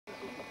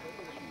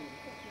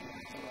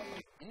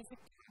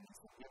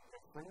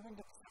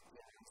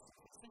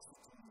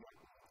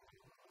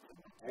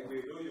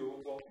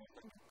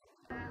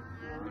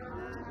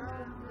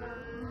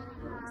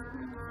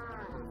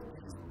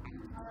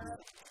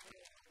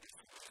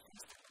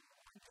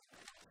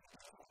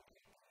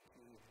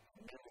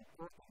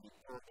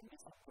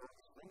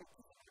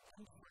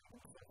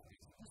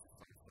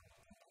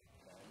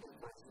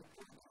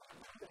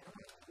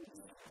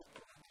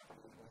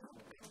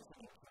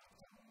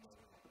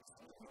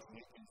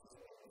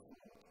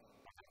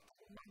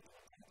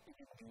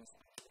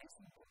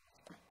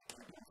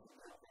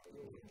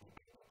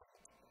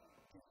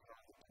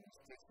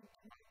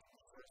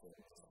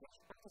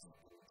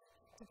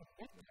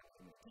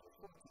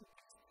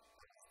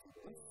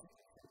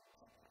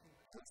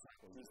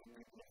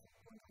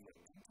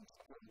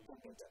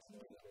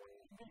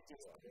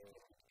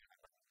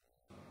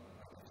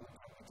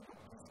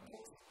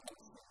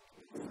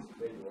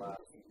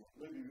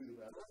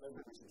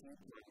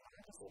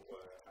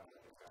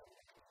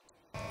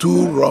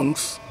Two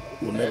wrongs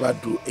will never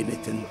do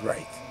anything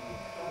right.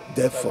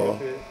 Therefore,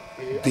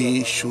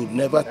 they should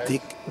never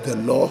take the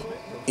law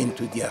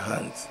into their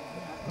hands.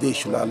 They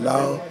should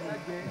allow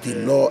the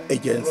law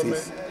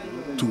agencies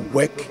to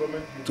work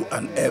to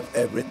unearth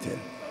everything.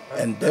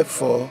 And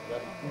therefore,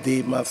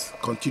 they must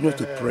continue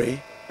to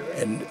pray.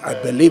 And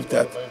I believe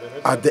that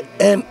at the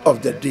end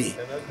of the day,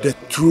 the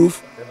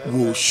truth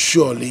will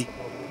surely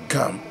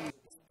come.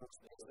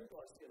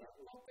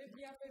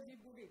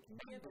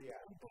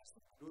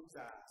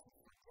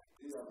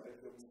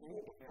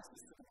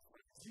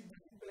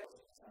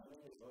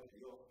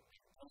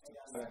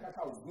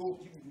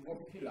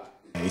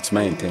 It's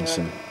my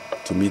intention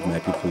to meet my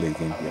people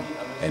again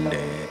and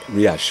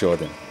reassure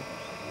them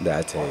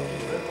that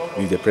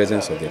with the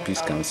presence of the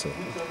Peace Council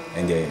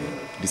and the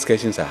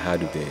discussions I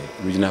had with the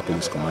Regional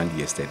Police Command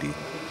yesterday,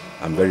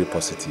 I'm very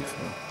positive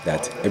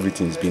that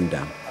everything is being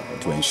done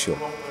to ensure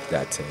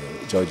that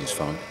George is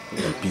found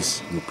and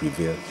peace will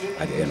prevail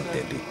at the end of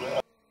the day.